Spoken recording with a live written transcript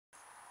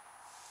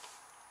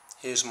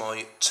Here's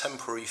my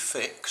temporary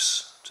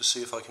fix to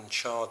see if I can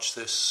charge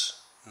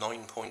this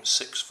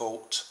 9.6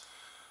 volt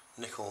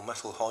nickel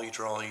metal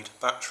hydride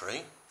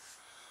battery.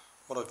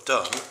 What I've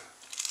done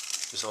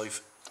is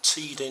I've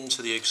teed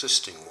into the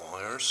existing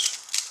wires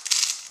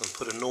and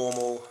put a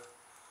normal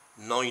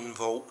 9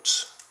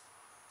 volt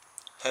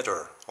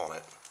header on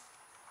it.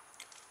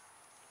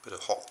 Bit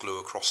of hot glue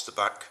across the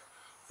back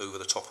over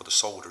the top of the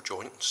solder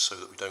joints so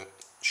that we don't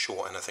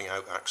short anything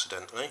out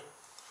accidentally.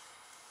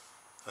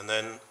 And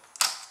then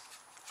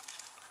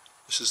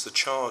this is the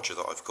charger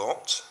that I've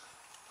got.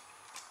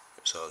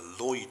 It's a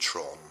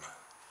Lloydtron,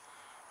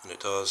 and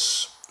it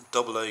does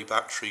AA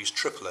batteries,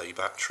 AAA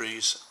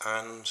batteries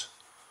and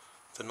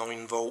the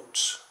 9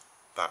 volt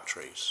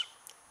batteries.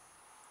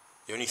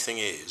 The only thing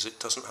is it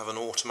doesn't have an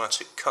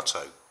automatic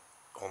cutout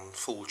on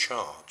full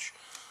charge.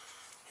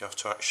 You have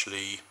to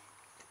actually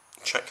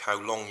check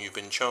how long you've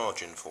been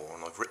charging for,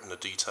 and I've written the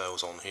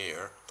details on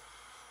here.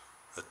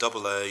 The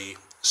AA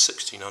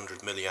 1600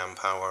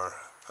 milliamp hour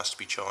has to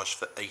be charged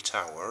for 8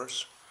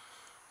 hours.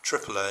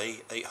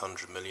 AAA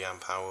 800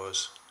 milliamp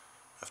hours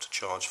have to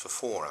charge for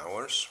 4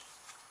 hours.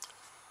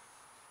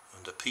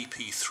 And a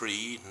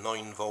PP3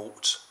 9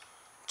 volt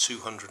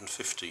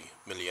 250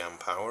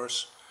 milliamp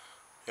hours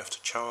you have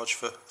to charge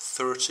for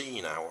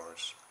 13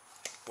 hours.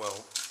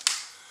 Well,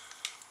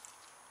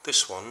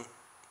 this one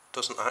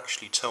doesn't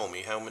actually tell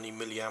me how many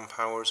milliamp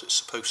hours it's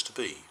supposed to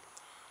be,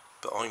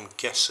 but I'm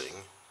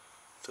guessing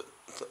that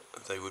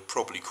they would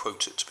probably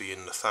quote it to be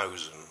in the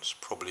thousands,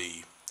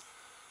 probably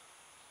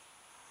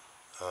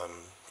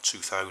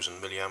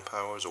 2000 milliamp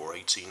hours or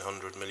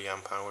 1800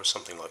 milliamp hours,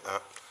 something like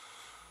that.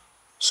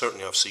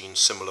 Certainly I've seen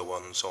similar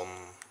ones on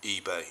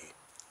eBay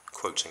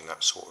quoting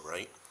that sort of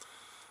rate.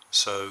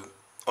 So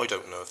I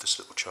don't know if this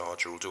little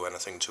charger will do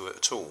anything to it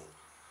at all,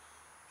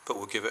 but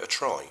we'll give it a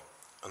try.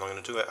 And I'm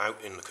going to do it out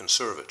in the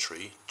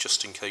conservatory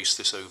just in case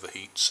this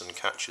overheats and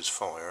catches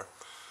fire.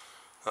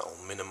 That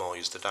will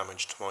minimise the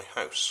damage to my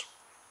house.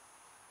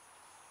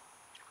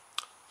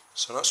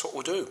 So that's what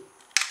we'll do.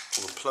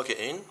 We'll plug it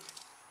in.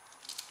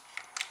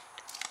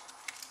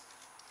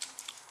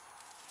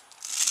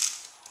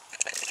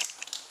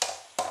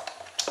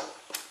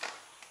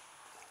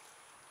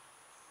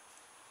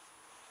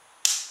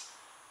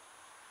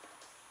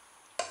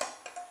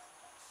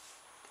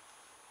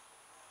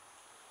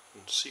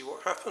 And see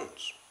what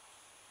happens.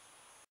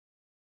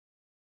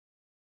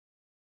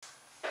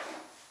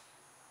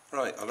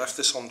 Right, I left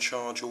this on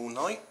charge all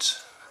night.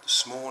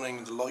 This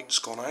morning the light's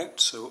gone out,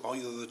 so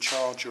either the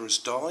charger has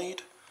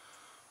died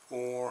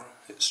or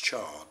it's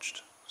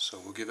charged. So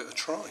we'll give it a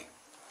try.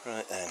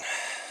 Right then.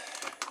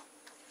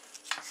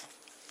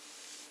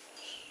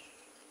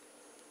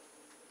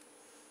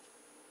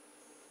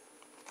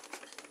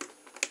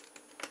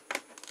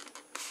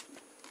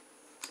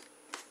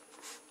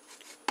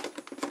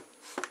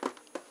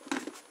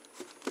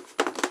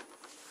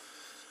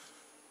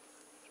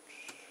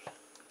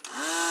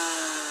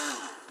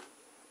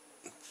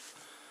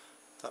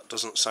 That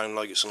doesn't sound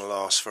like it's going to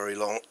last very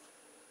long.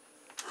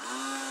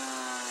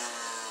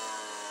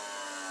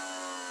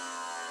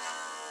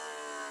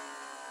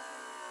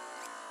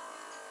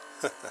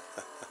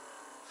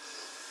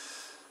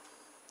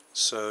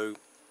 So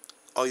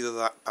either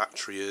that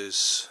battery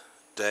is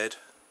dead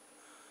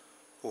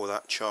or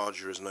that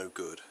charger is no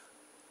good,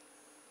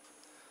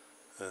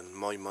 and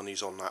my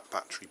money's on that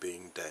battery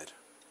being dead.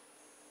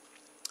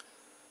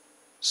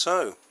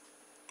 So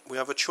we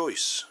have a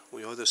choice.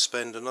 We either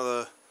spend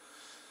another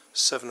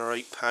 £7 or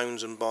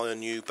 £8 and buy a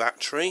new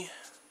battery,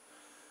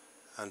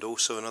 and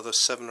also another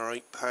 £7 or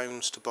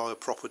 £8 to buy a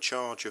proper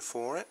charger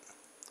for it,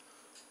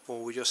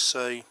 or we just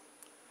say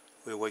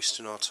we're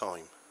wasting our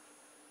time.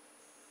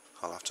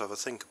 I'll have to have a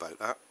think about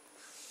that.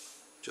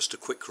 Just a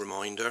quick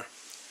reminder,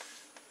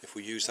 if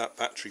we use that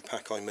battery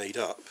pack I made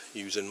up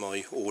using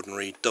my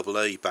ordinary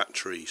AA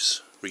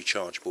batteries,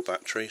 rechargeable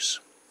batteries,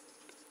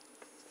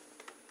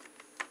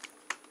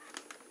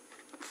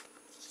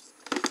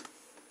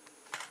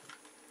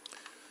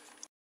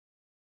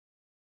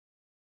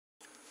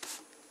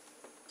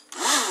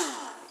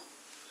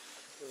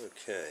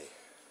 okay.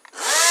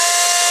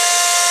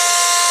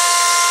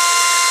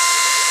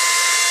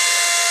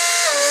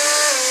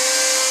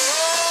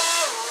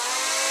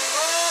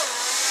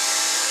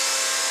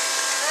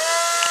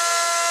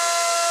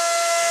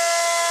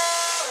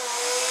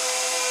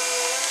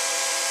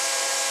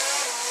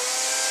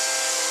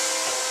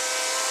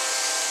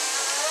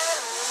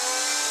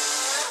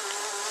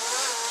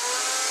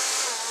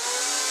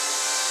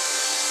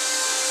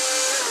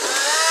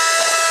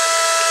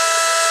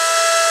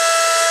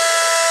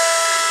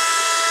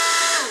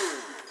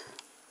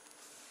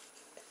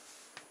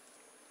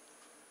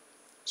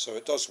 So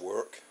it does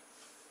work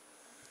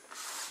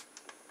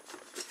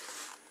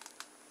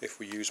if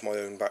we use my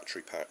own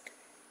battery pack.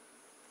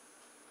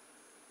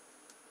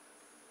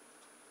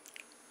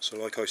 So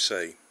like I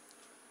say,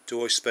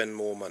 do I spend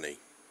more money?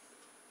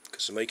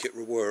 Because to make it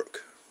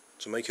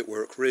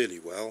work really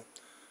well,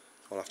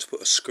 I'll have to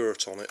put a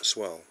skirt on it as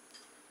well.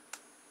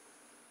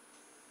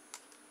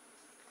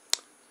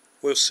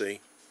 We'll see.